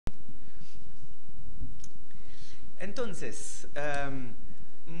Entonces,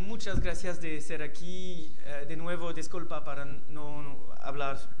 muchas gracias de ser aquí. De nuevo, disculpa para no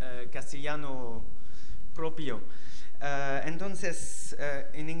hablar castellano propio. Entonces,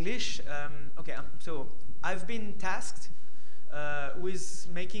 in English, okay, so I've been tasked with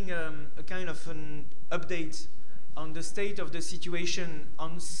making a kind of an update on the state of the situation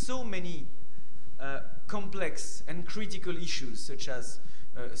on so many complex and critical issues, such as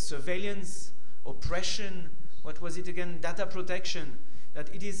surveillance, oppression, what was it again, data protection, that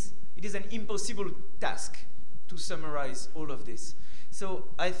it is an impossible task to summarize all of this. So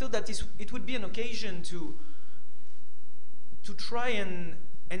I thought that it would be an occasion to try and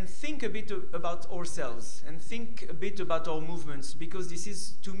think a bit about ourselves and think a bit about our movements, because this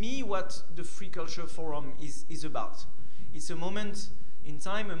is, to me, what the Free Culture Forum is about. It's a moment in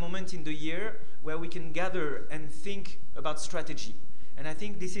time, a moment in the year where we can gather and think about strategy. And I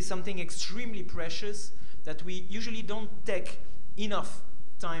think this is something extremely precious that we usually don't take enough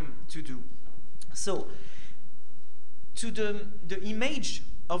time to do. So, to the image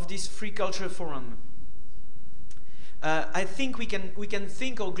of this Free Culture Forum, I think we can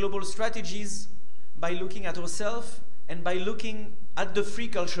think our global strategies by looking at ourselves and by looking at the Free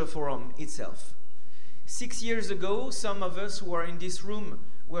Culture Forum itself. 6 years ago, some of us who are in this room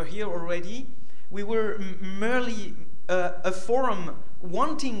were here already. We were merely a forum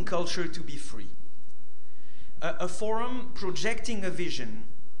wanting culture to be free. A forum projecting a vision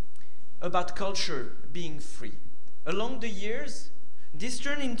about culture being free. Along the years, this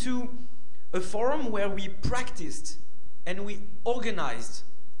turned into a forum where we practiced and we organized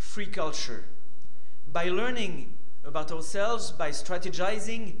free culture. By learning about ourselves, by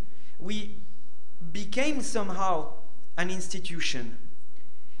strategizing, we became somehow an institution.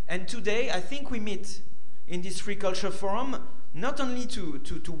 And today, I think we meet in this Free Culture Forum not only to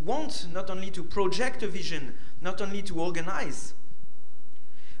want, not only to project a vision, not only to organize,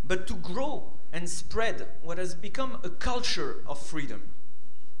 but to grow and spread what has become a culture of freedom.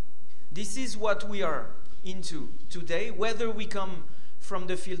 This is what we are into today, whether we come from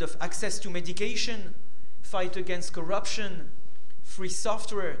the field of access to medication, fight against corruption, free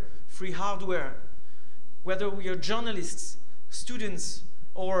software, free hardware, whether we are journalists, students,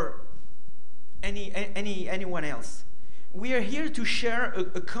 or anyone else. We are here to share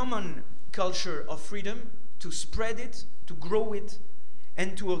a common culture of freedom, to spread it, to grow it,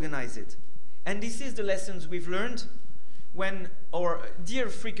 and to organize it. And this is the lessons we've learned when our dear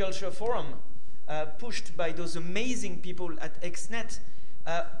Free Culture Forum, pushed by those amazing people at Xnet,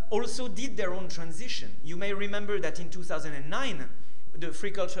 also did their own transition. You may remember that in 2009, the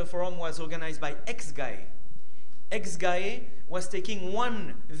Free Culture Forum was organized by XGAE. XGAE was taking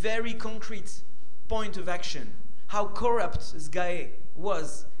one very concrete point of action, how corrupt XGAE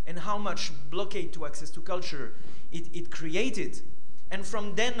was and how much blockade to access to culture it created. And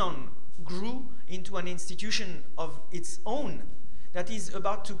from then on, grew into an institution of its own that is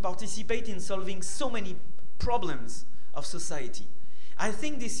about to participate in solving so many problems of society. I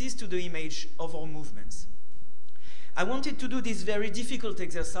think this is to the image of our movements. I wanted to do this very difficult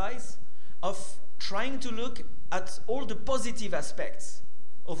exercise of trying to look at all the positive aspects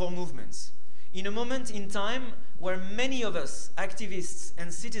of our movements. In a moment in time where many of us, activists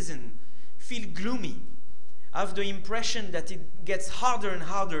and citizens, feel gloomy, have the impression that it gets harder and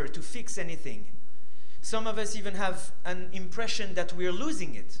harder to fix anything. Some of us even have an impression that we're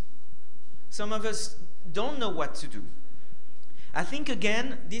losing it. Some of us don't know what to do. I think,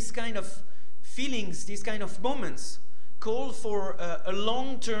 again, these kind of feelings, these kind of moments, call for a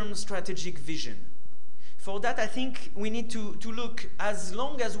long-term strategic vision. For that, I think we need to look as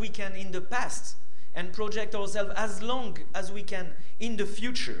long as we can in the past and project ourselves as long as we can in the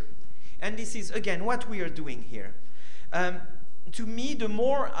future. And this is, again, what we are doing here. To me, the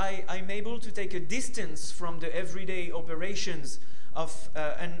more I'm able to take a distance from the everyday operations of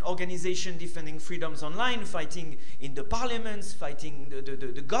an organization defending freedoms online, fighting in the parliaments, fighting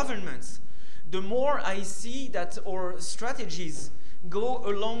the governments, the more I see that our strategies go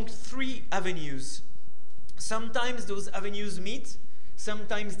along 3 avenues. Sometimes those avenues meet,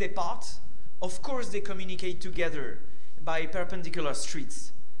 sometimes they part. Of course, they communicate together by perpendicular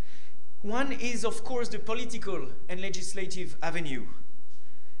streets. One is, of course, the political and legislative avenue.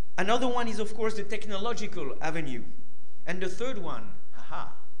 Another one is, of course, the technological avenue. And the third one,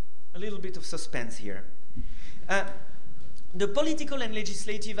 a little bit of suspense here. The political and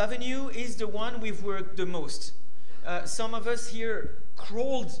legislative avenue is the one we've worked the most. Some of us here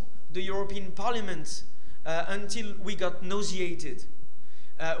crawled the European Parliament until we got nauseated.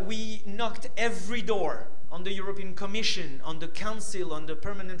 We knocked every door on the European Commission, on the Council, on the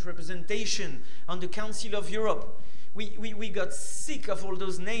permanent representation, on the Council of Europe. We got sick of all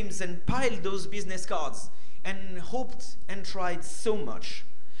those names and piled those business cards and hoped and tried so much.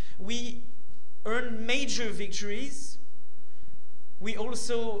 We earned major victories. We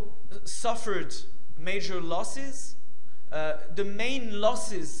also suffered major losses. The main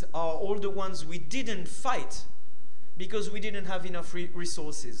losses are all the ones we didn't fight because we didn't have enough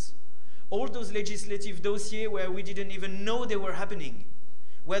resources. All those legislative dossiers where we didn't even know they were happening,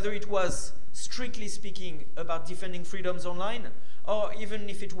 whether it was, strictly speaking, about defending freedoms online, or even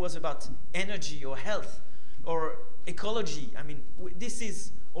if it was about energy or health or ecology. I mean, this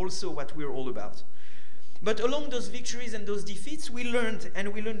is also what we're all about. But along those victories and those defeats, we learned,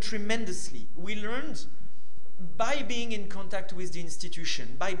 and we learned tremendously. We learned by being in contact with the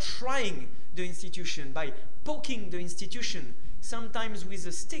institution, by trying the institution, by poking the institution, sometimes with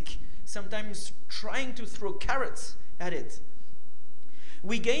a stick, sometimes trying to throw carrots at it.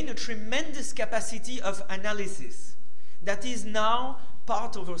 We gain a tremendous capacity of analysis that is now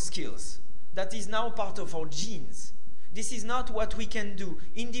part of our skills, that is now part of our genes. This is not what we can do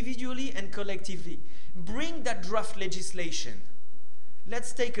individually and collectively. Bring that draft legislation.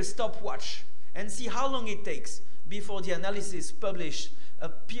 Let's take a stopwatch and see how long it takes before the analysis published, a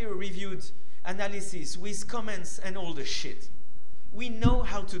peer-reviewed analysis with comments and all the shit. We know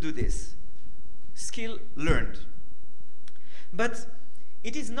how to do this. Skill learned. But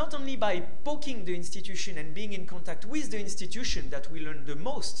it is not only by poking the institution and being in contact with the institution that we learn the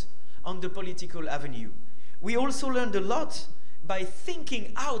most on the political avenue. We also learned a lot by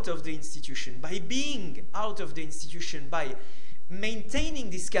thinking out of the institution, by being out of the institution, by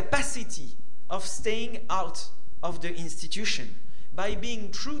maintaining this capacity of staying out of the institution, by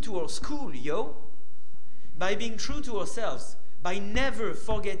being true to our school, by being true to ourselves, by never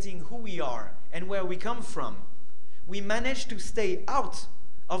forgetting who we are and where we come from. We managed to stay out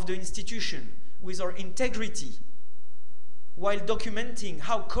of the institution with our integrity while documenting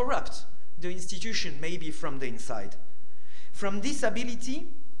how corrupt the institution may be from the inside. From this ability,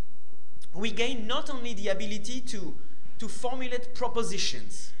 we gain not only the ability to formulate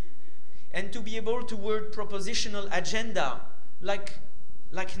propositions and to be able to word propositional agenda like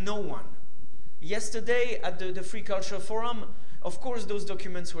no one. Yesterday at the Culrure Forum, of course those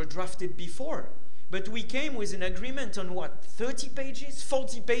documents were drafted before, but we came with an agreement on what, 30 pages,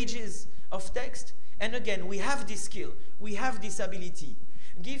 40 pages of text? And again, we have this skill, we have this ability.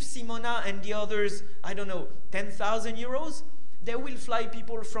 Give Simona and the others, I don't know, 10,000 euros, they will fly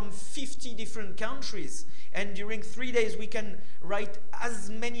people from 50 different countries. And during 3 days, we can write as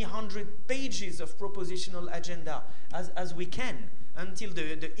many 100 pages of propositional agenda as we can until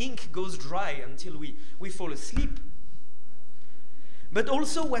the ink goes dry, until we fall asleep. But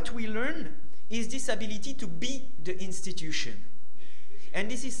also what we learn is this ability to be the institution. And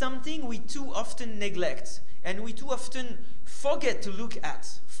this is something we too often neglect, and we too often forget to look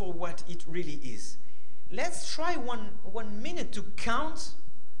at for what it really is. Let's try one minute to count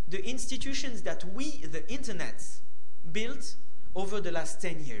the institutions that we, the Internet, built over the last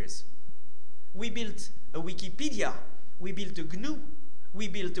 10 years. We built a Wikipedia, we built a GNU, we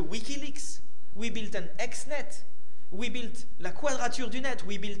built a WikiLeaks, we built an Xnet, we built la Quadrature du Net,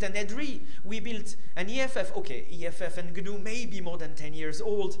 we built an EDRi, we built an EFF. Okay, EFF and GNU may be more than 10 years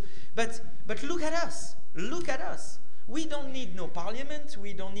old, but look at us, look at us. We don't need no parliament,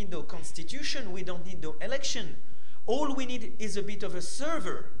 we don't need no constitution, we don't need no election. All we need is a bit of a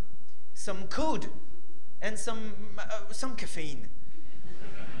server, some code, and some caffeine.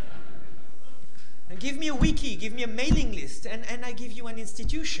 And give me a wiki, give me a mailing list, and I give you an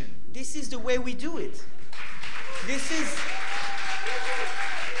institution. This is the way we do it. This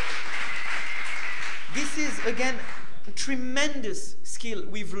is, again, a tremendous skill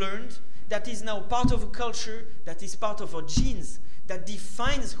we've learned that is now part of a culture, that is part of our genes, that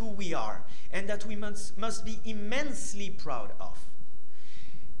defines who we are, and that we must be immensely proud of.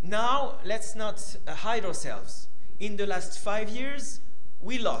 Now, let's not hide ourselves. In the last 5 years,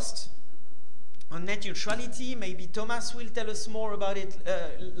 we lost. On net neutrality, maybe Thomas will tell us more about it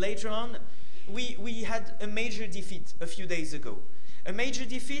later on. We had a major defeat a few days ago. A major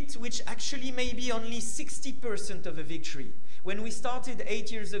defeat which actually may be only 60% of a victory. When we started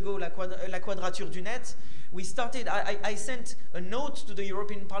 8 years ago, la Quadrature du Net, I sent a note to the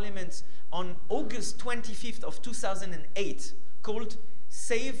European Parliament on August 25th of 2008 called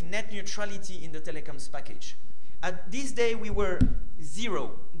Save Net Neutrality in the Telecoms Package. At this day, we were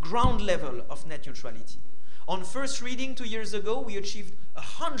zero, ground level of net neutrality. On first reading 2 years ago, we achieved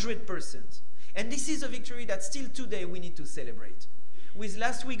 100%. And this is a victory that still today we need to celebrate. With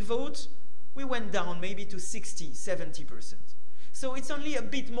last week's vote, we went down maybe to 60, 70%. So it's only a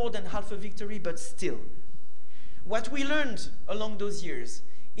bit more than half a victory, but still. What we learned along those years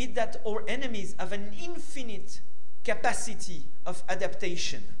is that our enemies have an infinite capacity of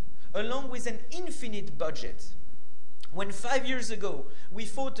adaptation, along with an infinite budget. When 5 years ago we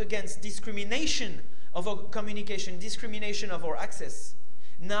fought against discrimination of our communication, discrimination of our access,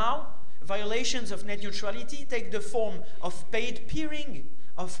 now violations of net neutrality take the form of paid peering,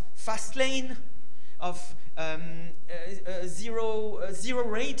 of fast lane, of zero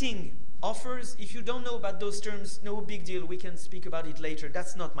rating offers. If you don't know about those terms, no big deal, we can speak about it later.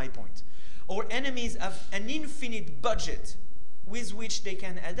 That's not my point. Our enemies have an infinite budget with which they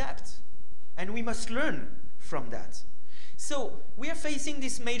can adapt, and we must learn from that. So we are facing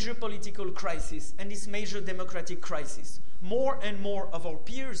this major political crisis and this major democratic crisis. More and more of our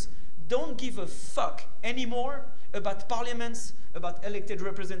peers don't give a fuck anymore about parliaments, about elected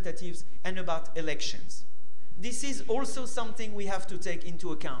representatives, and about elections. This is also something we have to take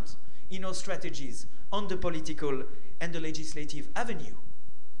into account in our strategies on the political and the legislative avenue.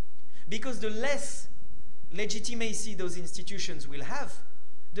 Because the less legitimacy those institutions will have,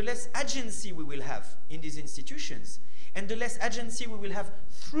 the less agency we will have in these institutions, and the less agency we will have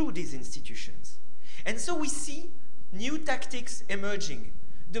through these institutions. And so we see new tactics emerging.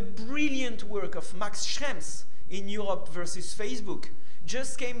 The brilliant work of Max Schrems in Europe versus Facebook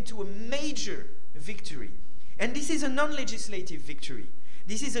just came to a major victory. And this is a non-legislative victory.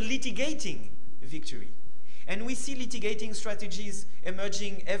 This is a litigating victory. And we see litigating strategies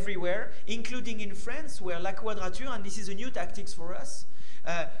emerging everywhere, including in France, where La Quadrature, and this is a new tactics for us,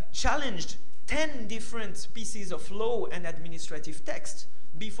 challenged 10 different pieces of law and administrative text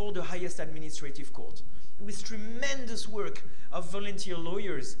before the highest administrative court, with tremendous work of volunteer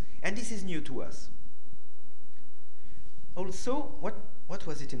lawyers, and this is new to us. Also, what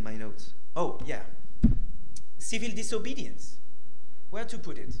was it in my notes? Oh, yeah. Civil disobedience. Where to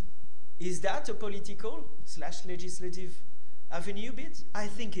put it? Is that a political / legislative avenue bit? I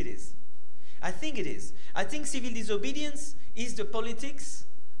think it is. I think it is. I think civil disobedience is the politics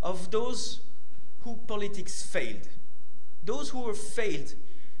of those who politics failed. Those who were failed,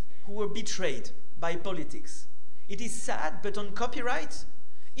 who were betrayed by politics. It is sad, but on copyright,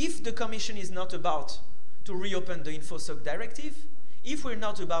 if the Commission is not about to reopen the InfoSoc directive, if we're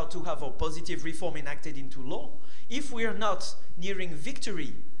not about to have our positive reform enacted into law, if we are not nearing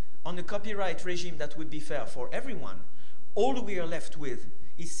victory on a copyright regime that would be fair for everyone, all we are left with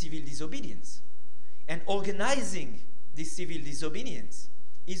is civil disobedience. And organizing this civil disobedience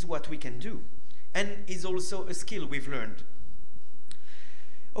is what we can do, and is also a skill we've learned.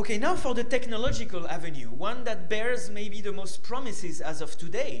 Okay, now for the technological avenue, one that bears maybe the most promises as of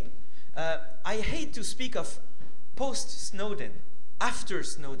today. I hate to speak of post-Snowden, after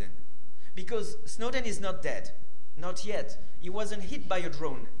Snowden, because Snowden is not dead, not yet. He wasn't hit by a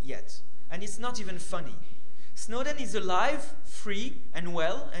drone yet, and it's not even funny. Snowden is alive, free, and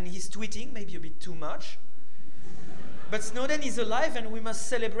well, and he's tweeting, maybe a bit too much. But Snowden is alive, and we must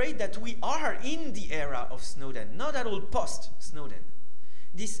celebrate that we are in the era of Snowden, not at all post-Snowden.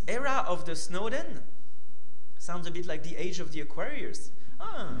 This era of the Snowden sounds a bit like the age of the Aquarius.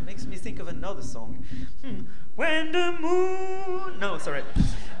 Makes me think of another song. When the moon... No, sorry.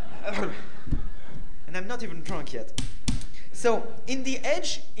 And I'm not even drunk yet. So, in the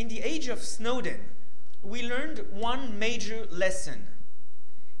age of Snowden, we learned one major lesson,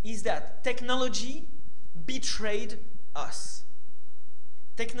 is that technology betrayed us.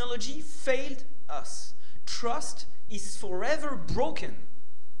 Technology failed us. Trust is forever broken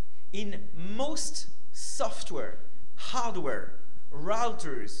in most software, hardware,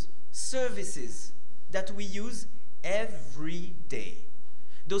 routers, services that we use every day.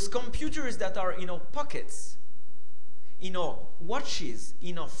 Those computers that are in our pockets, in our watches,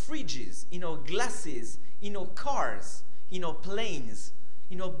 in our fridges, in our glasses, in our cars, in our planes,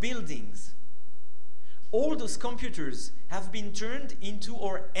 in our buildings. All those computers have been turned into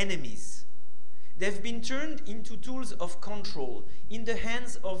our enemies. They've been turned into tools of control in the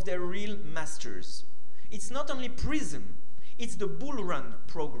hands of their real masters. It's not only PRISM, it's the Bull Run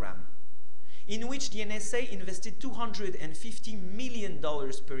program, in which the NSA invested $250 million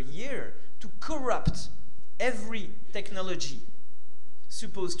per year to corrupt every technology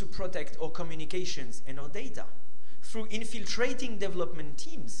supposed to protect our communications and our data, through infiltrating development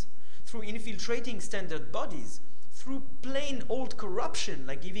teams, through infiltrating standard bodies, through plain old corruption,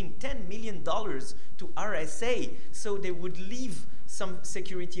 like giving $10 million to RSA so they would leave some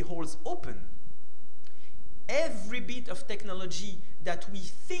security holes open. Every bit of technology that we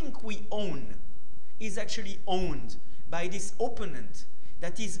think we own is actually owned by this opponent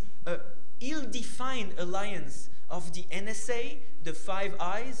that is a ill-defined alliance of the NSA, the Five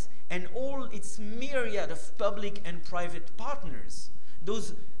Eyes, and all its myriad of public and private partners,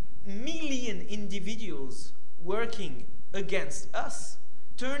 those million individuals working against us,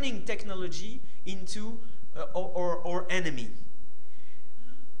 turning technology into our enemy.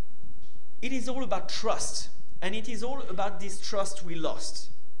 It is all about trust, and it is all about this trust we lost.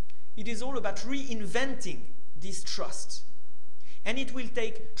 It is all about reinventing this trust, and it will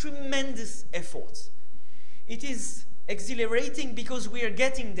take tremendous effort. It is exhilarating because we are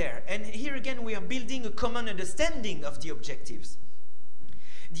getting there, and here again we are building a common understanding of the objectives.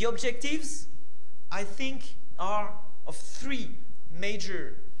 The objectives, I think, are of three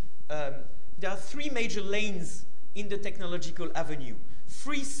major, there are three major lanes in the technological avenue.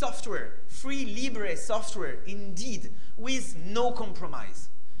 Free software, free libre software, indeed, with no compromise.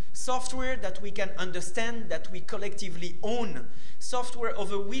 Software that we can understand, that we collectively own. Software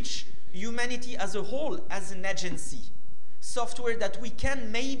over which humanity as a whole has an agency. Software that we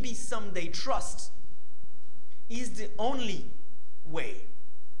can maybe someday trust is the only way.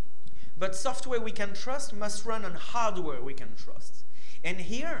 But software we can trust must run on hardware we can trust. And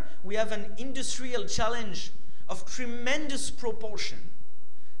here we have an industrial challenge of tremendous proportion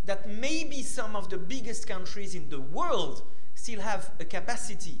that maybe some of the biggest countries in the world still have a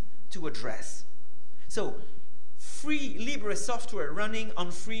capacity to address. So, free libre software running on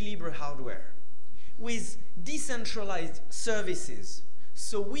free libre hardware with decentralized services,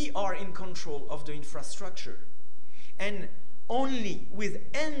 so we are in control of the infrastructure, and only with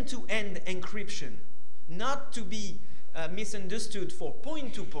end-to-end encryption, not to be misunderstood for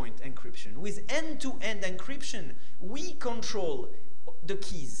point-to-point encryption. With end-to-end encryption, we control the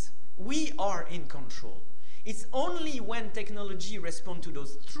keys. We are in control. It's only when technology responds to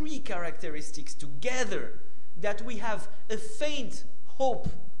those three characteristics together that we have a faint hope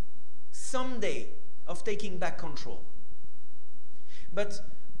someday of taking back control. But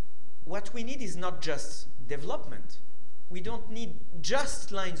what we need is not just development. We don't need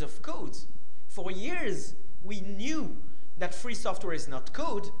just lines of code. For years, we knew that free software is not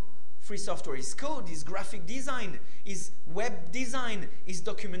code. Free software is code, is graphic design, is web design, is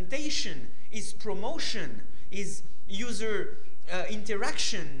documentation, is promotion, is user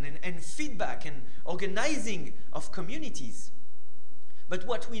interaction and feedback and organizing of communities. But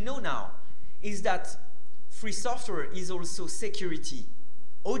what we know now is that free software is also security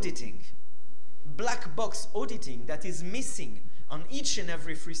auditing, black box auditing that is missing on each and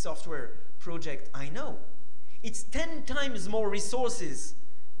every free software project I know. It's 10 times more resources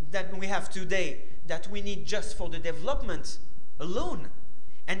than we have today that we need just for the development alone,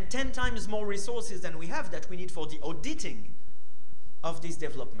 and 10 times more resources than we have that we need for the auditing of this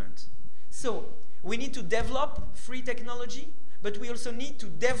development. So we need to develop free technology, but we also need to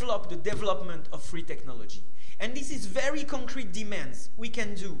develop the development of free technology. And this is very concrete demands we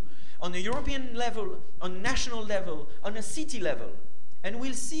can do on a European level, on a national level, on a city level. And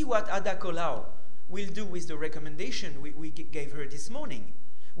we'll see what Ada Colau will do with the recommendation we gave her this morning.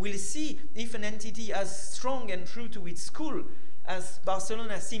 We'll see if an entity as strong and true to its school as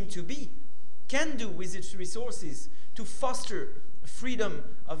Barcelona seemed to be can do with its resources to foster freedom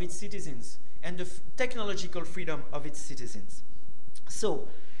of its citizens and the technological freedom of its citizens. So,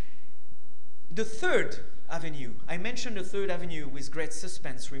 the third avenue, I mentioned the third avenue with great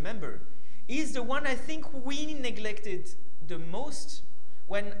suspense, remember, is the one I think we neglected the most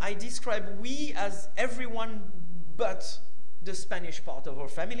when I describe we as everyone but the Spanish part of our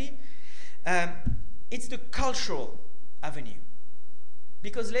family. It's the cultural avenue.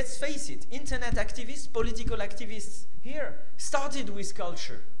 Because let's face it, internet activists, political activists here started with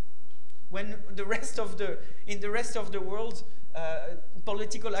culture. When in the rest of the world,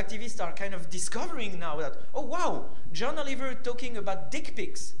 political activists are kind of discovering now that, oh wow, John Oliver talking about dick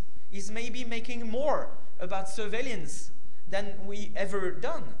pics is maybe making more about surveillance than we ever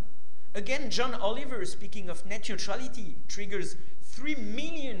done. Again, John Oliver, speaking of net neutrality, triggers 3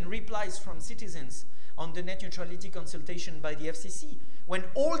 million replies from citizens on the net neutrality consultation by the FCC, when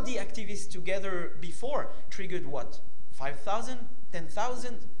all the activists together before triggered what? 5,000?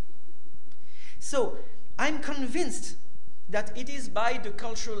 10,000? So, I'm convinced that it is by the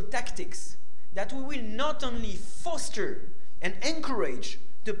cultural tactics that we will not only foster and encourage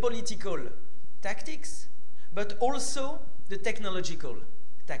the political tactics, but also the technological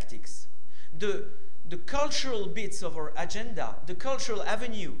tactics. The cultural bits of our agenda, the cultural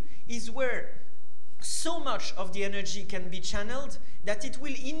avenue, is where so much of the energy can be channeled that it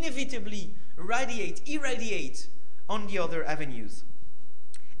will inevitably irradiate on the other avenues.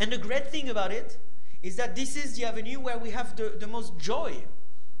 And the great thing about it is that this is the avenue where we have the most joy.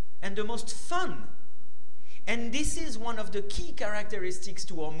 and the most fun. And this is one of the key characteristics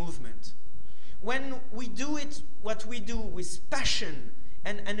to our movement. When we do it, what we do with passion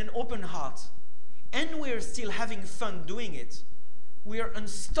and an open heart, and we're still having fun doing it, we are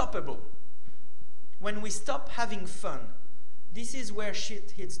unstoppable. When we stop having fun, this is where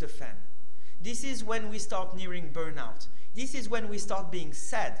shit hits the fan. This is when we start nearing burnout. This is when we start being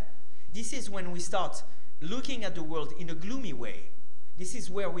sad. This is when we start looking at the world in a gloomy way. This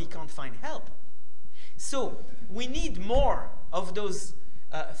is where we can't find help. So we need more of those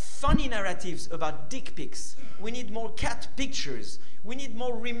funny narratives about dick pics. We need more cat pictures. We need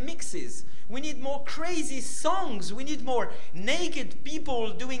more remixes. We need more crazy songs. We need more naked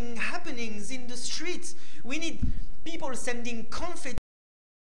people doing happenings in the streets. We need people sending confetti.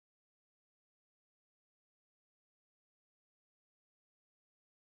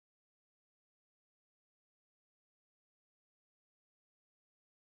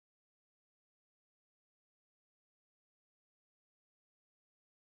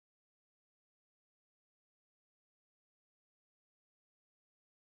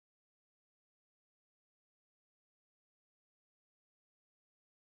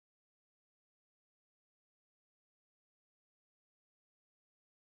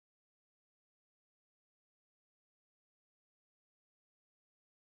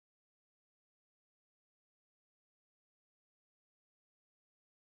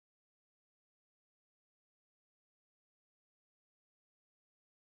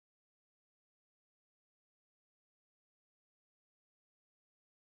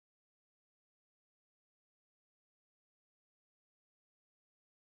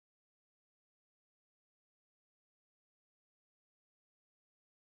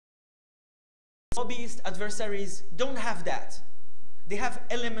 Lobbyist adversaries don't have that. They have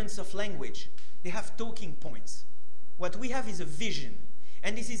elements of language. They have talking points. What we have is a vision,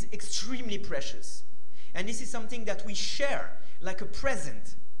 and this is extremely precious. And this is something that we share like a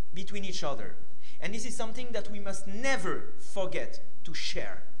present between each other. And this is something that we must never forget to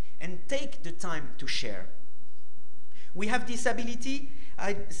share and take the time to share. We have this ability,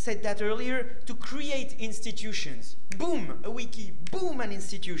 I said that earlier, to create institutions. Boom, a wiki, boom, an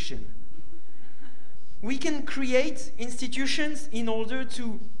institution. We can create institutions in order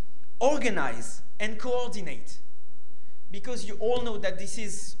to organize and coordinate. Because you all know that this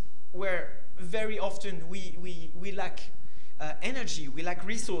is where very often we lack energy, we lack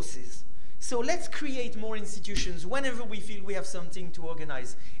resources. So let's create more institutions whenever we feel we have something to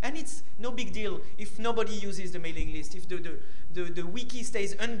organize. And it's no big deal if nobody uses the mailing list, if the wiki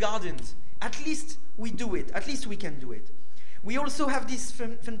stays unguarded. At least we do it, at least we can do it. We also have this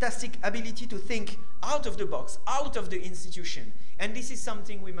fantastic ability to think out of the box, out of the institution. And this is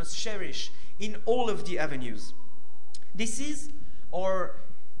something we must cherish in all of the avenues. This is our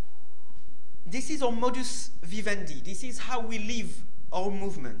modus vivendi. This is how we live our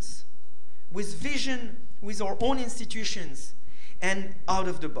movements, with vision, with our own institutions, and out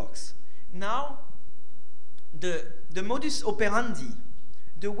of the box. Now, the modus operandi,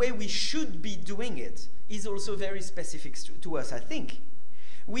 the way we should be doing it, is also very specific to us, I think.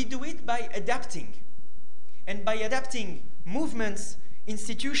 We do it by adapting. And by adapting movements,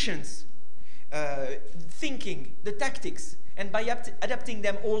 institutions, thinking, the tactics, and by adapting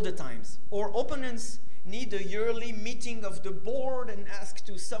them all the times. Our opponents need a yearly meeting of the board and ask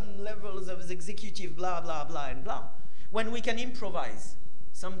to some levels of executive blah, blah, blah, and blah. When we can improvise,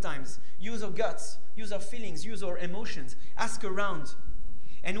 sometimes, use our guts, use our feelings, use our emotions, ask around.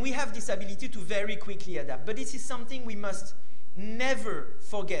 And we have this ability to very quickly adapt. But this is something we must never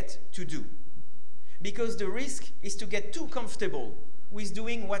forget to do. Because the risk is to get too comfortable with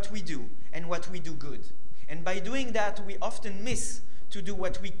doing what we do and what we do good. And by doing that, we often miss to do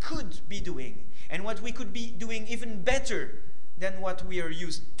what we could be doing and what we could be doing even better than what we are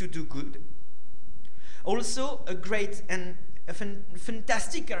used to do good. Also, a great and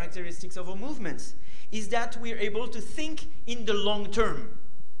fantastic characteristic of our movements is that we are able to think in the long term.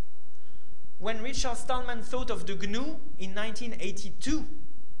 When Richard Stallman thought of the GNU in 1982,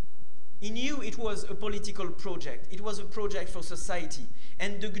 he knew it was a political project. It was a project for society.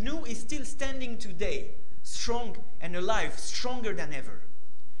 And the GNU is still standing today, strong and alive, stronger than ever.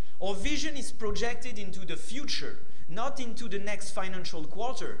 Our vision is projected into the future, not into the next financial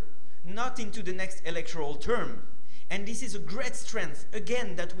quarter, not into the next electoral term. And this is a great strength,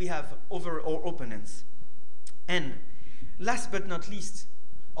 again, that we have over our opponents. And last but not least,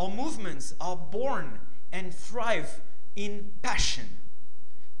 our movements are born and thrive in passion.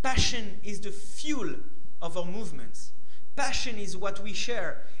 Passion is the fuel of our movements. Passion is what we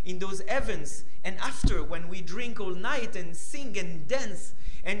share in those events and after, when we drink all night and sing and dance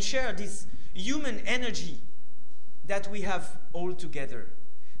and share this human energy that we have all together.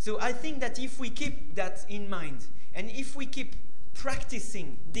 So I think that if we keep that in mind, and if we keep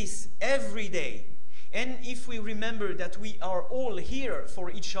practicing this every day, and if we remember that we are all here for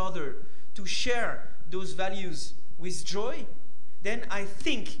each other to share those values with joy, then I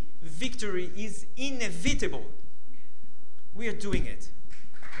think victory is inevitable. We are doing it.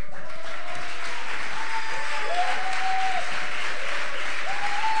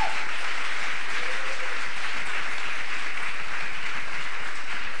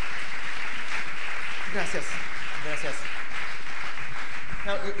 Gracias. Gracias.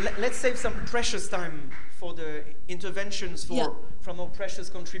 Now, let's save some precious time for the interventions from our precious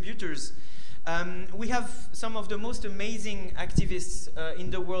contributors. We have some of the most amazing activists in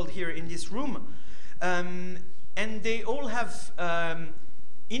the world here in this room, and they all have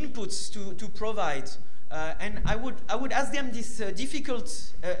inputs to provide. And I would ask them this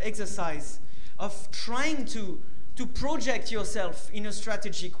difficult exercise of trying to project yourself in a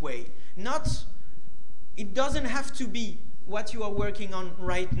strategic way. It doesn't have to be what you are working on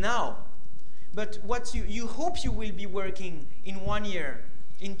right now, but what you hope you will be working in 1 year,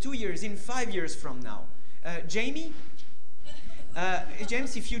 in 2 years, in 5 years from now. James,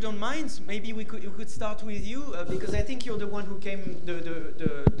 if you don't mind, maybe we could start with you, because I think you're the one who came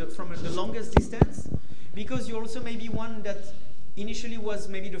from the longest distance, because you're also maybe one that initially was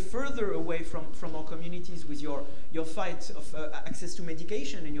maybe the further away from our communities with your fight of access to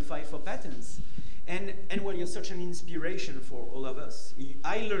medication and your fight for patents. And well, you're such an inspiration for all of us.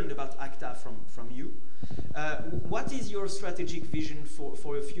 I learned about ACTA from you. What is your strategic vision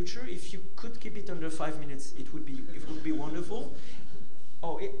for your future? If you could keep it under 5 minutes, it would be wonderful.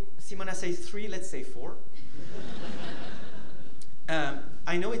 Oh, Simona says 3. Let's say 4.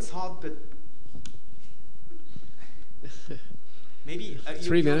 I know it's hard, but maybe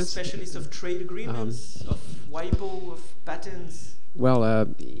you're a specialist of trade agreements, of WIPO, of patents. Well,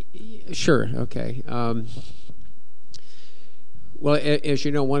 sure, okay. Well, as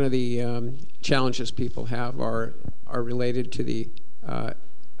you know, one of the challenges people have are related to the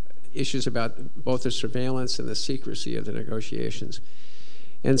issues about both the surveillance and the secrecy of the negotiations.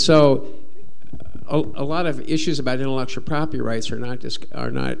 And so a lot of issues about intellectual property rights are not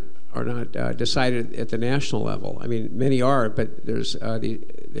decided at the national level. I mean, many are, but there's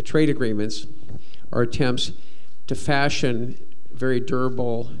the trade agreements are attempts to fashion very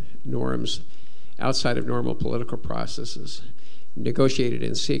durable norms outside of normal political processes, negotiated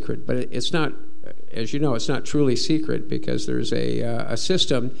in secret. But it's not, as you know, it's not truly secret, because there's a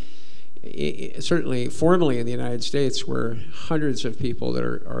system, certainly formally in the United States, where hundreds of people that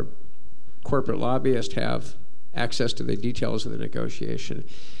are corporate lobbyists have access to the details of the negotiation.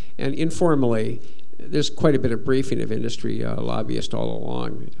 And informally, there's quite a bit of briefing of industry lobbyists all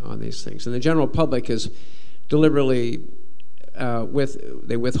along on these things. And the general public is deliberately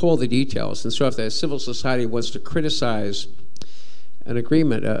they withhold the details. And so if the civil society wants to criticize an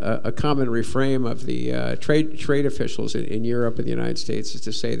agreement, a common refrain of the trade officials in Europe and the United States is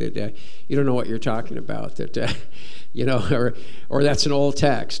to say that you don't know what you're talking about, that you know, or that's an old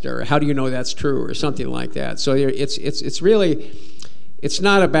text, or how do you know that's true, or something like that. So it's really, it's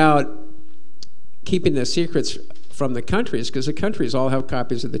not about keeping the secrets from the countries, because the countries all have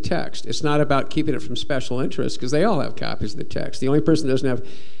copies of the text. It's not about keeping it from special interests, because they all have copies of the text. The only person that doesn't have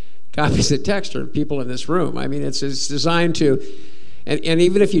copies of the text are people in this room. I mean, it's designed to, and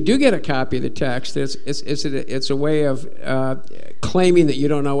even if you do get a copy of the text, it's a way of claiming that you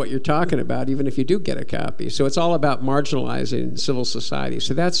don't know what you're talking about, even if you do get a copy. So it's all about marginalizing civil society.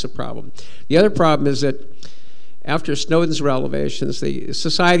 So that's the problem. The other problem is that after Snowden's revelations, the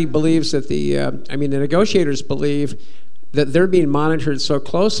society believes that the negotiators believe that they're being monitored so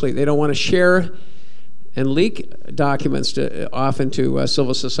closely, they don't want to share and leak documents often to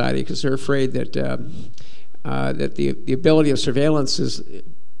civil society, because they're afraid that that the ability of surveillance is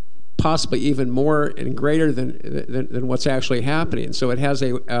possibly even more and greater than what's actually happening. So it has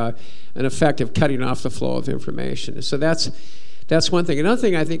an effect of cutting off the flow of information. So that's one thing. Another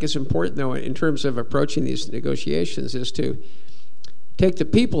thing I think is important, though, in terms of approaching these negotiations, is to take the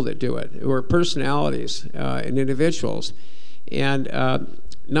people that do it, who are personalities and individuals, and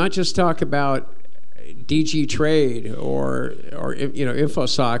not just talk about DG Trade or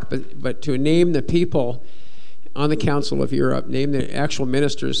InfoSoc, but to name the people on the Council of Europe, name the actual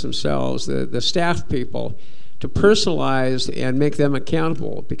ministers themselves, the staff people, to personalize and make them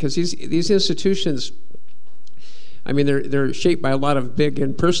accountable, because these institutions, I mean, they're shaped by a lot of big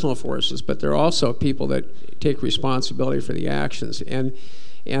and personal forces, but they're also people that take responsibility for the actions. And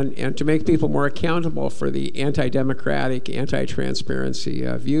and to make people more accountable for the anti-democratic, anti-transparency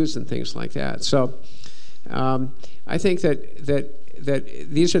views and things like that. So I think that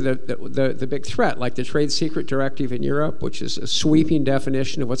these are the big threat, like the Trade Secret Directive in Europe, which is a sweeping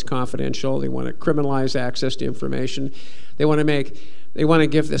definition of what's confidential. They want to criminalize access to information. They want to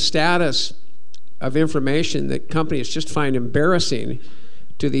give the status of information that companies just find embarrassing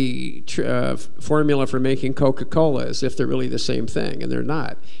to the formula for making Coca-Cola, as if they're really the same thing, and they're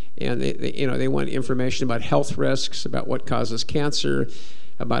not. And they want information about health risks, about what causes cancer,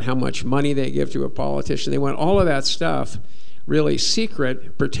 about how much money they give to a politician. They want all of that stuff really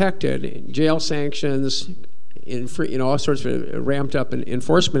secret, protected, jail sanctions, all sorts of ramped up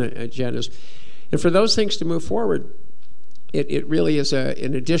enforcement agendas. And for those things to move forward, it really is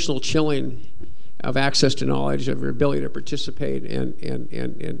an additional chilling of access to knowledge, of your ability to participate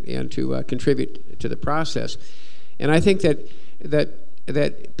and to contribute to the process. And I think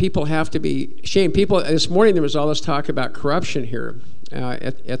that people have to be shamed. This morning there was all this talk about corruption here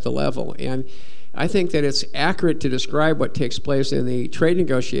at the level, and I think that it's accurate to describe what takes place in the trade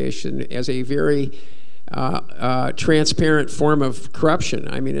negotiation as a very transparent form of corruption.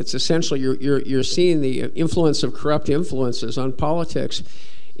 I mean, it's essentially you're seeing the influence of corrupt influences on politics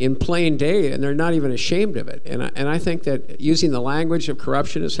in plain day, and they're not even ashamed of it. And I think that using the language of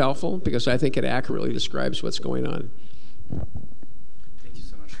corruption is helpful, because I think it accurately describes what's going on. Thank you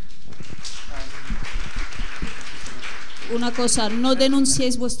so much. Una cosa, no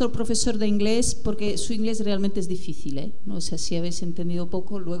denunciéis vuestro profesor de inglés, porque su inglés realmente es difícil, ¿eh? No sé si habéis entendido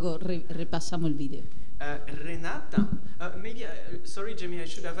poco, luego repasamos el vídeo. Renata, maybe, sorry, Jeremie, I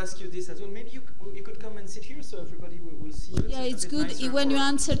should have asked you this as well. Maybe you could come and sit here so everybody will see you. Yeah, it's good. When you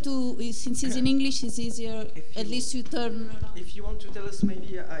answer since it's in English, it's easier. At least you turn around. If you want to tell us,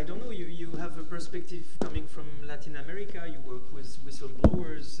 maybe, I don't know, you have a perspective coming from Latin America, you work with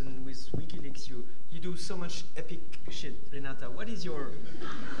whistleblowers and with WikiLeaks, you do so much epic shit, Renata. What is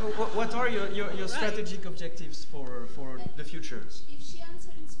what are your strategic objectives for the future? If she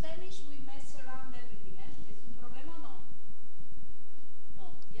answers in Spanish, we mess around everything, ¿eh? ¿Es un problema o no?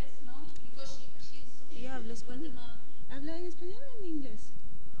 No. Yes, no? Because she's... ¿Ella habla español? ¿Habla en español o en inglés?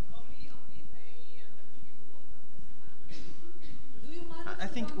 Only they and a few won't understand. Do you mind I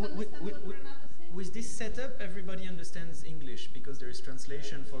think with this setup, everybody understands English, because there is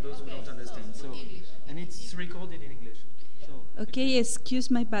translation for those who don't understand. So, and it's recorded in English. So Okay,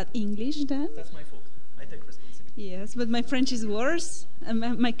 excuse my bad English then. that's my fault. I take responsibility. Yes, but my French is worse, and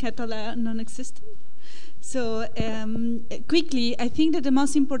my Catalan non-existent. So quickly, I think that the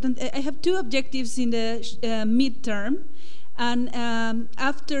most important, I have two objectives in the midterm. And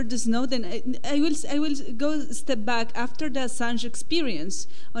after the Snowden, I will go a step back after the Assange experience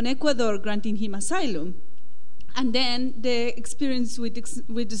on Ecuador granting him asylum, and then the experience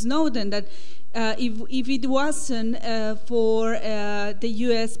with Snowden, that if it wasn't for the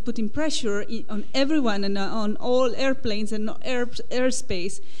U.S. putting pressure on everyone and on all airplanes and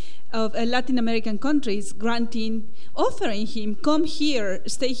airspace of Latin American countries, offering him, come here,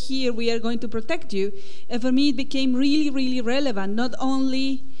 stay here, we are going to protect you. For me, it became really, really relevant, not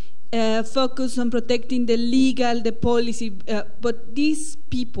only focus on protecting the policy, but these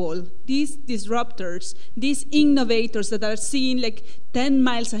people, these disruptors, these innovators that are seen like 10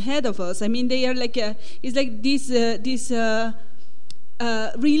 miles ahead of us. I mean, they are like, it's like these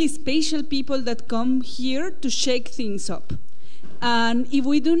really special people that come here to shake things up. And if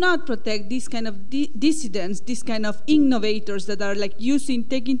we do not protect these kind of dissidents, these kind of innovators that are like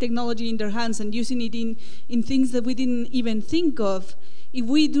taking technology in their hands and using it in things that we didn't even think of, if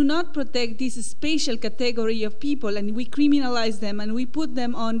we do not protect this special category of people and we criminalize them and we put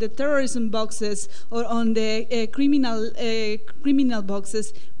them on the terrorism boxes or on the criminal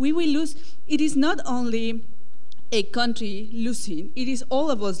boxes, we will lose. It is not only a country losing, it is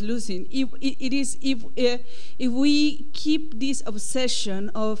all of us losing. If we keep this obsession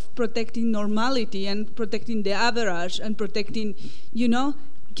of protecting normality and protecting the average and protecting,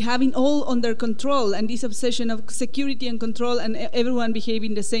 having all under control, and this obsession of security and control and everyone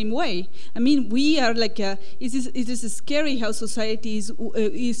behaving the same way. I mean, we are like, it is scary how society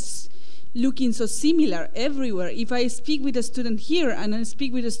is looking so similar everywhere. If I speak with a student here and I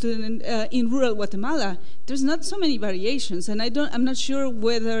speak with a student in rural Guatemala, there's not so many variations, and I'm not sure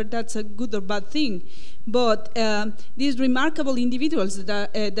whether that's a good or bad thing. But these remarkable individuals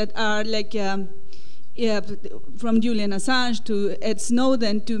that are like from Julian Assange to Ed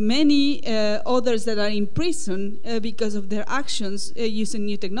Snowden to many others that are in prison because of their actions using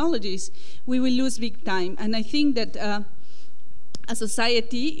new technologies, we will lose big time. And I think that a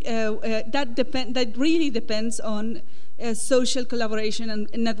society that really depends on social collaboration and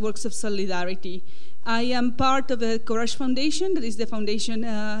networks of solidarity. I am part of the Courage Foundation, that is the foundation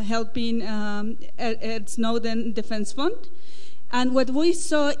helping Ed Snowden Defense Fund. And what we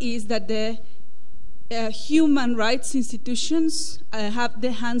saw is that the human rights institutions have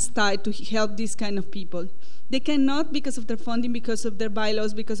their hands tied to help these kind of people. They cannot, because of their funding, because of their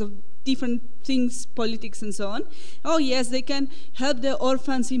bylaws, because of different things, politics and so on. Oh yes, they can help the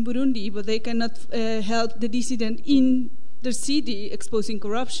orphans in Burundi, but they cannot help the dissident in their city exposing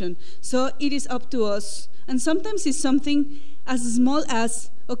corruption. So it is up to us. And sometimes it's something as small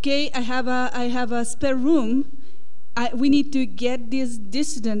as, okay, I have a spare room. We need to get this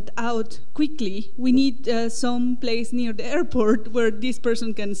dissident out quickly. We need some place near the airport where this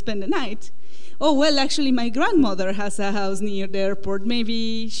person can spend the night. Oh, well, actually, my grandmother has a house near the airport.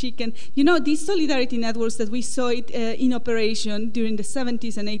 Maybe she can, these solidarity networks that we saw it in operation during the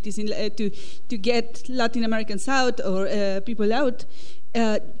 70s and 80s to get Latin Americans out or people out,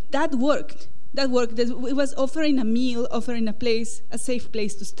 that worked. That worked. It was offering a meal, offering a place, a safe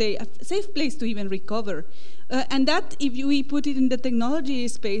place to stay, a safe place to even recover. And that, if we put it in the technology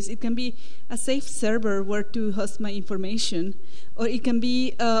space, it can be a safe server where to host my information, or it can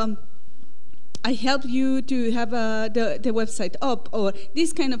be I help you to have the website up, or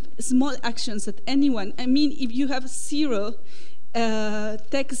these kind of small actions that anyone, if you have zero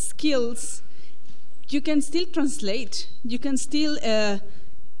tech skills, you can still translate, you can still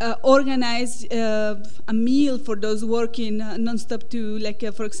organize a meal for those working nonstop to,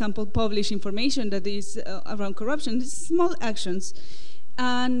 for example, publish information that is around corruption. These small actions.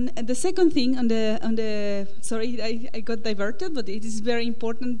 And the second thing sorry, I got diverted, but it is very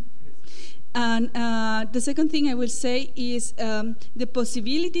important. And the second thing I will say is the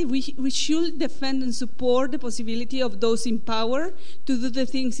possibility, we should defend and support the possibility of those in power to do the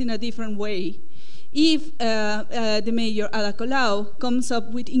things in a different way. If the mayor, Ada Colau, comes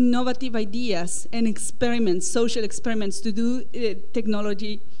up with innovative ideas and experiments, social experiments to do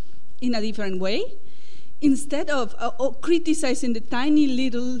technology in a different way, instead of criticizing the tiny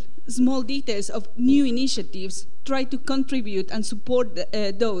little small details of new initiatives, try to contribute and support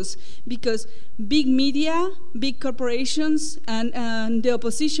those, because big media, big corporations, and the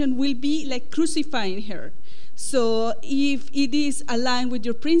opposition will be like crucifying her. So if it is aligned with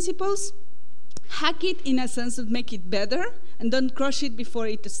your principles, hack it in a sense of make it better, and don't crush it before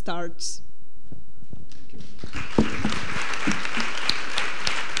it starts.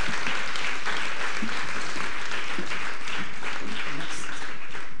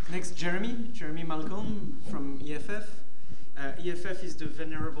 Next, Jeremie Malcolm from EFF. EFF is the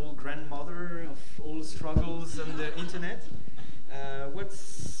venerable grandmother of all struggles on the internet.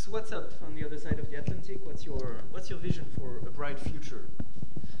 What's up on the other side of the Atlantic? What's your vision for a bright future?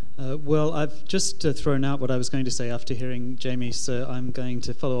 Well, I've just thrown out what I was going to say after hearing Jamie, so I'm going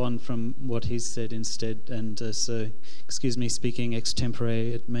to follow on from what he's said instead. And so, excuse me speaking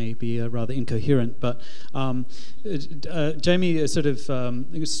extempore, it may be rather incoherent, but Jamie sort of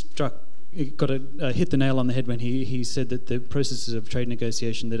hit the nail on the head when he said that the processes of trade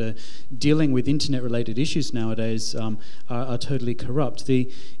negotiation that are dealing with internet-related issues nowadays are totally corrupt. The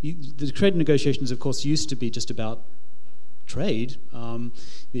trade negotiations, of course, used to be just about trade,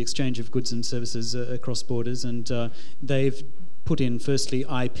 the exchange of goods and services across borders, and they've put in firstly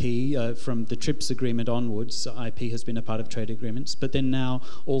IP from the TRIPS agreement onwards. IP has been a part of trade agreements, but then now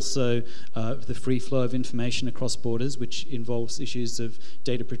also the free flow of information across borders, which involves issues of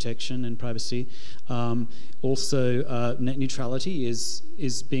data protection and privacy. Also net neutrality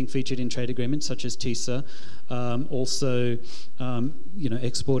is being featured in trade agreements such as TISA. Also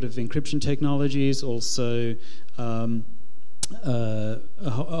export of encryption technologies, also a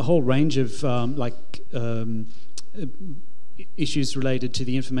whole range of issues related to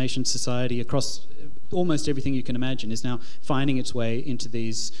the information society across almost everything you can imagine is now finding its way into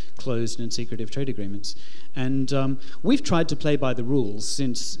these closed and secretive trade agreements. And we've tried to play by the rules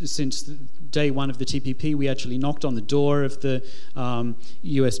since day one of the TPP. We actually knocked on the door of the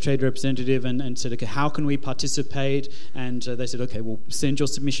US trade representative and said, okay, how can we participate? And they said, okay, well, send your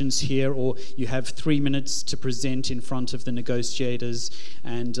submissions here, or you have 3 minutes to present in front of the negotiators.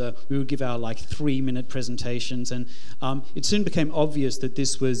 And we would give our 3-minute presentations. And it soon became obvious that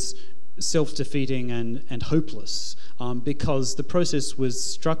this was self-defeating and hopeless, because the process was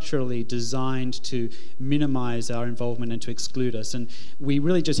structurally designed to minimize our involvement and to exclude us. And we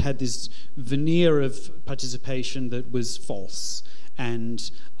really just had this veneer of participation that was false.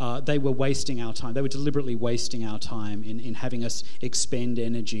 and they were wasting our time. They were deliberately wasting our time in having us expend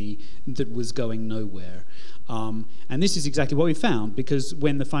energy that was going nowhere. And this is exactly what we found, because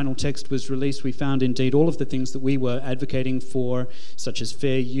when the final text was released, we found indeed all of the things that we were advocating for, such as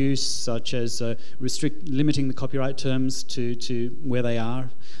fair use, such as limiting the copyright terms to where they are,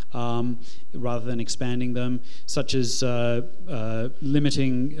 rather than expanding them, such as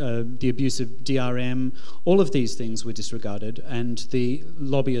limiting the abuse of DRM. All of these things were disregarded, and the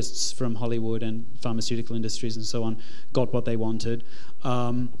lobbyists from Hollywood and pharmaceutical industries and so on got what they wanted.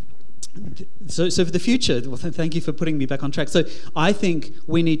 So for the future, well, thank you for putting me back on track. So I think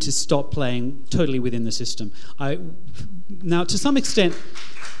we need to stop playing totally within the system. Now, to some extent,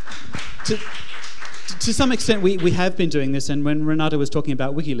 we have been doing this, and when Renata was talking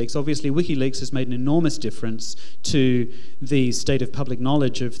about WikiLeaks, obviously WikiLeaks has made an enormous difference to the state of public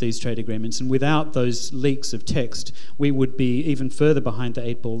knowledge of these trade agreements, and without those leaks of text, we would be even further behind the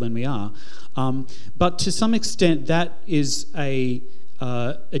 8 ball than we are. But to some extent, that is a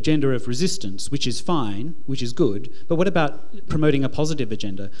agenda of resistance, which is fine, which is good, but what about promoting a positive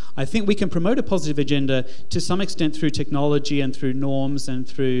agenda? I think we can promote a positive agenda to some extent through technology and through norms and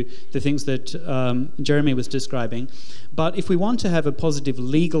through the things that Jeremie was describing. But if we want to have a positive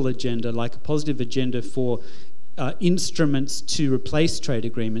legal agenda, like a positive agenda for instruments to replace trade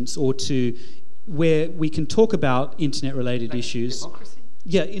agreements, or to where we can talk about internet-related issues, democracy?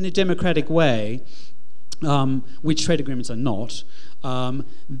 Yeah, in a democratic way, which trade agreements are not,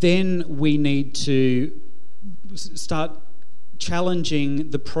 then we need to start challenging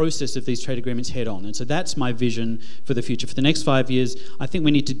the process of these trade agreements head on. And so that's my vision for the future. For the next 5 years, I think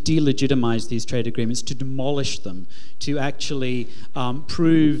we need to delegitimize these trade agreements, to demolish them, to actually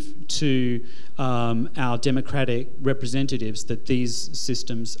prove to our democratic representatives that these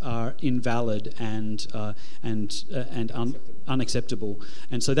systems are invalid and unacceptable.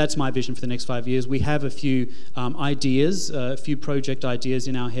 And so that's my vision for the next 5 years. We have a few ideas, a few project ideas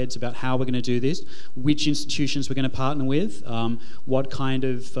in our heads about how we're going to do this, which institutions we're going to partner with, what kind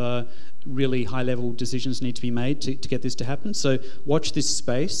of really high-level decisions need to be made to get this to happen. So watch this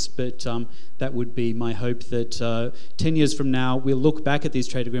space, but that would be my hope that 10 years from now we'll look back at these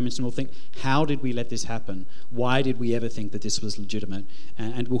trade agreements and we'll think, how did we let this happen? Why did we ever think that this was legitimate?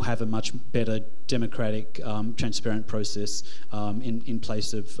 And we'll have a much better democratic, transparent process in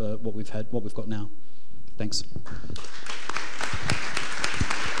place of what we've got now. Thanks.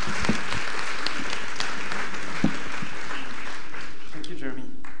 Thank you, Jeremie.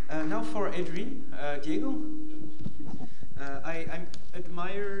 Now for EDRi, Diego. I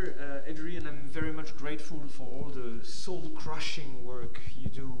admire EDRi, and I'm very much grateful for all the soul-crushing work you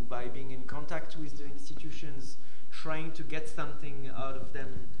do by being in contact with the institutions, trying to get something out of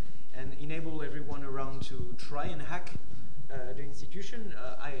them, and enable everyone around to try and hack the institution.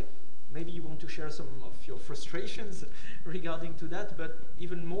 Maybe you want to share some of your frustrations regarding to that, but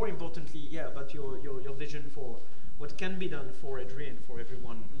even more importantly, yeah, about your vision for what can be done for EDRi and for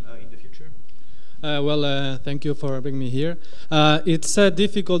everyone in the future. Thank you for bringing me here. It's a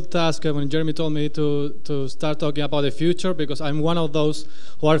difficult task when Jeremie told me to start talking about the future, because I'm one of those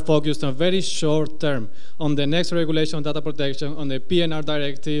who are focused on very short term, on the next regulation on data protection, on the PNR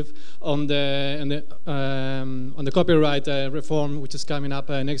directive, on the copyright reform, which is coming up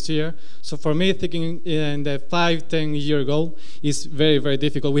next year. So for me, thinking in the 5-10-year goal is very, very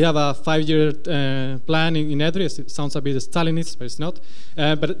difficult. We have a 5-year plan in EDRi. It sounds a bit Stalinist, but it's not.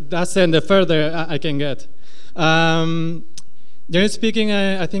 But that's the further I can get. Generally speaking,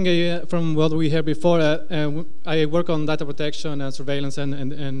 I think from what we heard before, I work on data protection and surveillance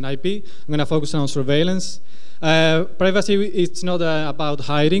and IP. I'm going to focus on surveillance. Privacy, it's not about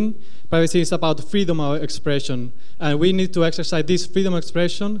hiding. Privacy is about freedom of expression. And we need to exercise this freedom of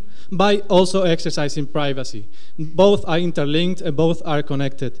expression by also exercising privacy. Both are interlinked and both are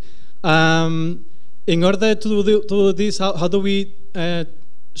connected. In order to do this, how do we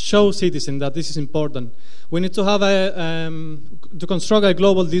show citizens that this is important? We need to have to construct a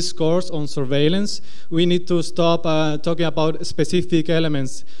global discourse on surveillance. We need to stop talking about specific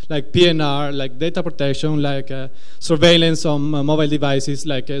elements like PNR, like data protection, like surveillance on mobile devices,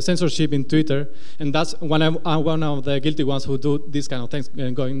 like censorship in Twitter. And that's one of the guilty ones who do these kind of things,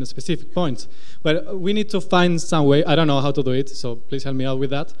 going to specific points. But we need to find some way, I don't know how to do it, so please help me out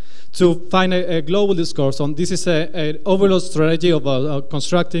with that, to find a global discourse on this is an overall strategy of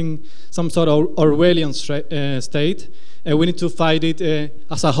constructing constructing some sort of Orwellian state. We need to fight it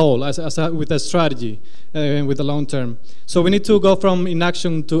as a whole, with a strategy, with the long term. So we need to go from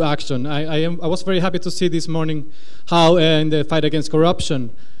inaction to action. I was very happy to see this morning how in the fight against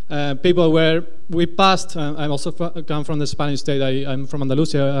corruption, we passed, I also come from the Spanish state, I'm from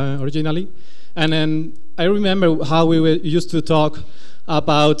Andalusia originally, and then I remember how we used to talk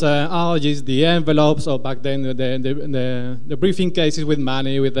about the envelopes, or back then the briefing cases with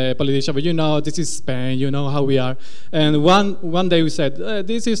money, with the politician, but you know, this is Spain, you know how we are. And one day we said,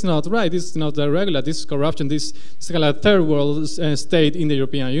 this is not right, this is not regular, this is corruption, this is kind of a third world state in the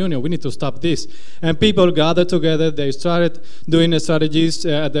European Union, we need to stop this. And people gathered together, they started doing the strategies,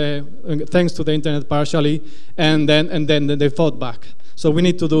 thanks to the internet partially, and then they fought back. So we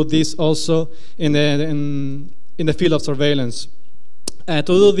need to do this also in the field of surveillance. To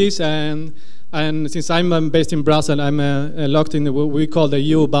do this, and since I'm based in Brussels, I'm locked in what we call the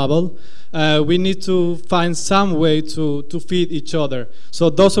EU bubble, we need to find some way to feed each other. So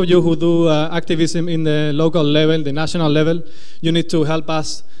those of you who do activism in the local level, the national level, you need to help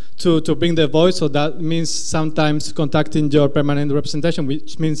us to bring the voice. So that means sometimes contacting your permanent representation,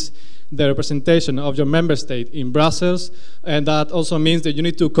 which means the representation of your member state in Brussels, and that also means that you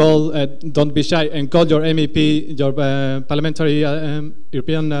need to call, don't be shy, and call your MEP, your parliamentary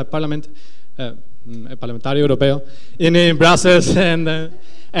European Parliament, Parlamentario Europeo, in Brussels,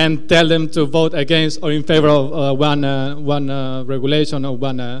 and tell them to vote against or in favor of one regulation or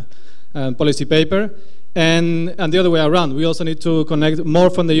one policy paper. And the other way around, we also need to connect more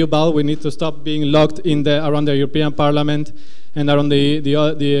from the EU bubble. We need to stop being locked in around the European Parliament and around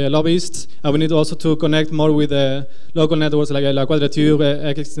the lobbyists. And we need also to connect more with the local networks like La Quadrature,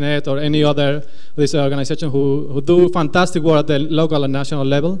 Xnet, or any other this organization who do fantastic work at the local and national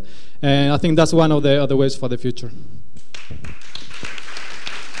level. And I think that's one of the other ways for the future.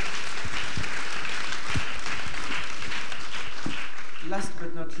 Last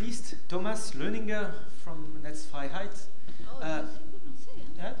but not least, Thomas Löninger from Netzfreiheit.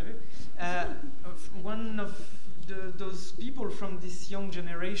 One of those people from this young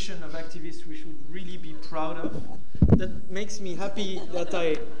generation of activists we should really be proud of. That makes me happy,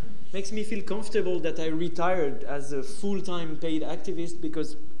 makes me feel comfortable that I retired as a full-time paid activist,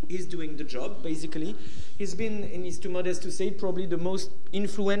 because he's doing the job, basically. He's been, and he's too modest to say, probably the most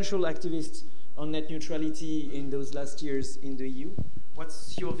influential activist on net neutrality in those last years in the EU.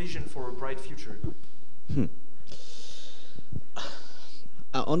 What's your vision for a bright future?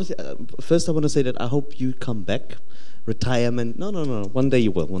 Honestly, first I want to say that I hope you come back. Retirement, no. One day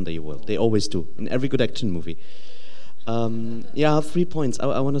you will. They always do, in every good action movie. Yeah, I have 3 points.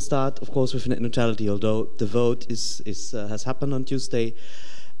 I want to start, of course, with net neutrality, although the vote has happened on Tuesday,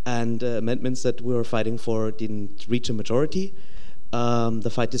 and amendments that we were fighting for didn't reach a majority.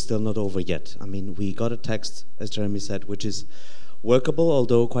 The fight is still not over yet. I mean, we got a text, as Jeremy said, which is workable,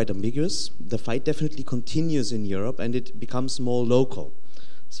 although quite ambiguous. The fight definitely continues in Europe, and it becomes more local.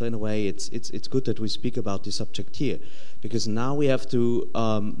 So in a way, it's good that we speak about this subject here, because now we have to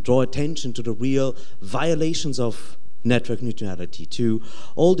draw attention to the real violations of network neutrality, to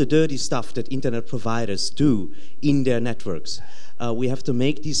all the dirty stuff that internet providers do in their networks. We have to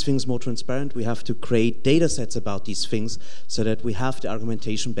make these things more transparent. We have to create data sets about these things so that we have the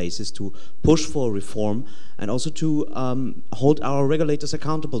argumentation basis to push for reform, and also to hold our regulators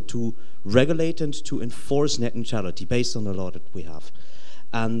accountable to regulate and to enforce net neutrality based on the law that we have.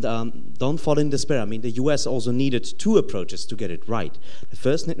 And don't fall in despair. I mean, the US also needed 2 approaches to get it right. The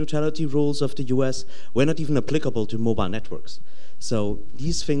first net neutrality rules of the US were not even applicable to mobile networks. So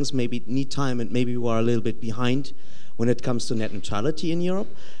these things maybe need time, and maybe we are a little bit behind when it comes to net neutrality in Europe.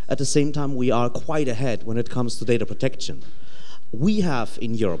 At the same time, we are quite ahead when it comes to data protection. We have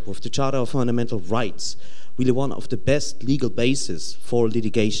in Europe, with the Charter of Fundamental Rights, really one of the best legal bases for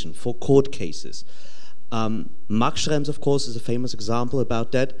litigation, for court cases. Max Schrems, of course, is a famous example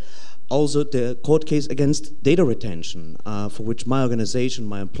about that. Also, the court case against data retention, for which my organization,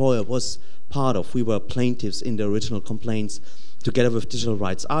 my employer, was part of. We were plaintiffs in the original complaints together with Digital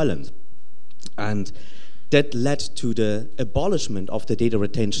Rights Ireland. And that led to the abolishment of the data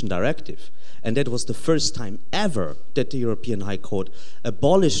retention directive. And that was the first time ever that the European High Court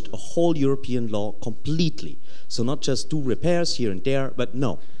abolished a whole European law completely. So not just do repairs here and there, but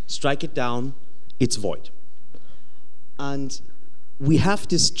no, strike it down, it's void. And we have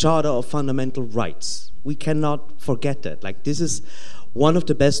this Charter of Fundamental Rights. We cannot forget that. Like, this is one of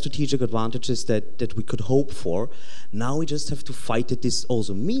the best strategic advantages that we could hope for. Now we just have to fight that this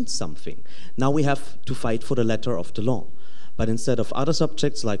also means something. Now we have to fight for the letter of the law. But instead of other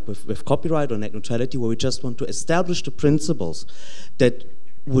subjects like with copyright or net neutrality, where we just want to establish the principles that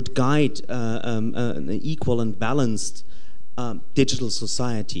would guide an equal and balanced digital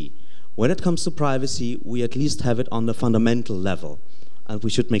society. When it comes to privacy, we at least have it on the fundamental level, and we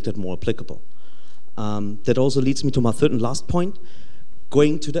should make that more applicable. That also leads me to my third and last point,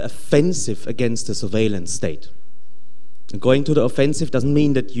 going to the offensive against the surveillance state. And going to the offensive doesn't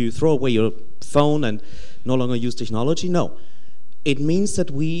mean that you throw away your phone and no longer use technology. No. It means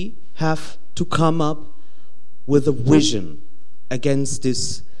that we have to come up with a vision against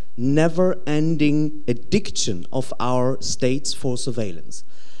this never-ending addiction of our states for surveillance.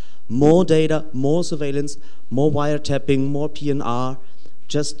 More data, more surveillance, more wiretapping, more PNR,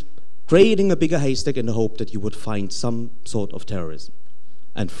 just creating a bigger haystack in the hope that you would find some sort of terrorism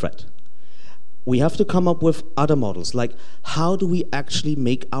and threat. We have to come up with other models, like how do we actually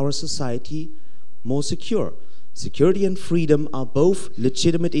make our society more secure? Security and freedom are both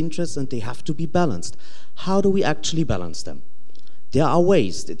legitimate interests and they have to be balanced. How do we actually balance them? There are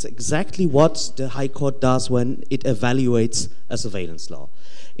ways. It's exactly what the High Court does when it evaluates a surveillance law.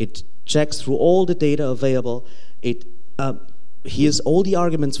 It checks through all the data available. It hears all the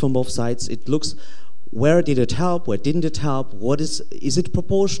arguments from both sides. It looks where did it help, where didn't it help, what is it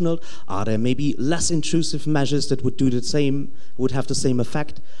proportional, are there maybe less intrusive measures that would do the same, would have the same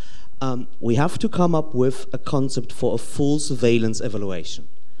effect. We have to come up with a concept for a full surveillance evaluation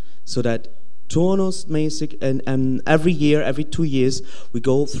so that and every year, every 2 years, we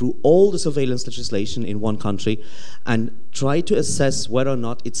go through all the surveillance legislation in one country and try to assess whether or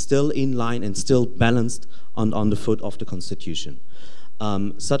not it's still in line and still balanced on the foot of the Constitution.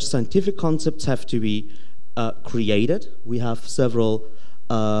 Such scientific concepts have to be created. We have several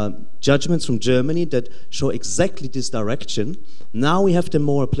judgments from Germany that show exactly this direction. Now we have them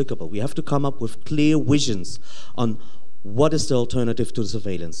more applicable. We have to come up with clear visions on what is the alternative to the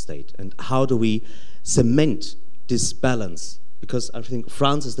surveillance state and how do we cement this balance. Because I think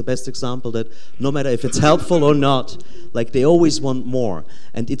France is the best example that no matter if it's helpful or not, like they always want more.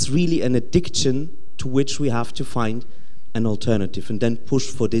 And it's really an addiction to which we have to find an alternative and then push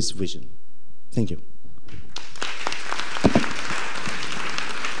for this vision. Thank you.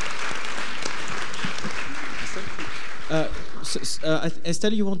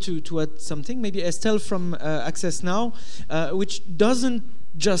 Estelle, you want to add something? Maybe Estelle from Access Now, which doesn't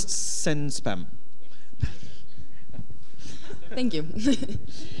just send spam. Thank you.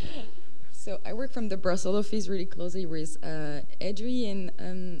 So I work from the Brussels office really closely with EDRi,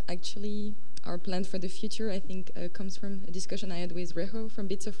 and actually our plan for the future, I think, comes from a discussion I had with Reho from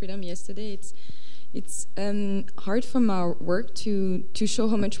Bits of Freedom yesterday. It's hard from our work to show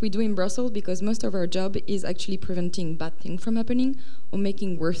how much we do in Brussels because most of our job is actually preventing bad things from happening or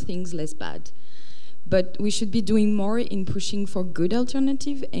making worse things less bad. But we should be doing more in pushing for good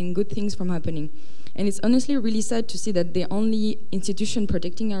alternative and good things from happening. And it's honestly really sad to see that the only institution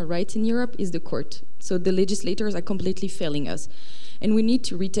protecting our rights in Europe is the court. So the legislators are completely failing us. And we need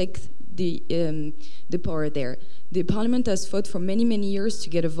to retake the power there. The parliament has fought for many, many years to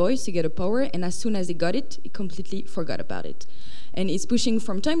get a voice, to get a power, and as soon as it got it, it completely forgot about it. And it's pushing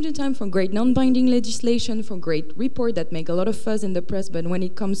from time to time for great non-binding legislation, for great reports that make a lot of fuss in the press, but when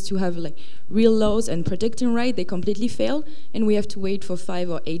it comes to have like real laws and protecting rights, they completely fail, and we have to wait for 5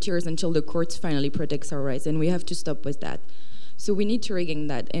 or 8 years until the courts finally protects our rights, and we have to stop with that. So we need to regain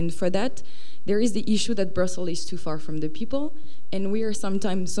that, and for that, there is the issue that Brussels is too far from the people, and we are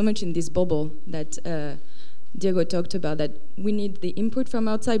sometimes so much in this bubble that Diego talked about, that we need the input from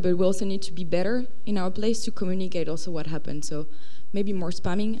outside, but we also need to be better in our place to communicate also what happened. So maybe more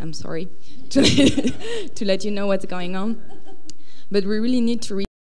spamming, I'm sorry, to let you know what's going on. But we really need to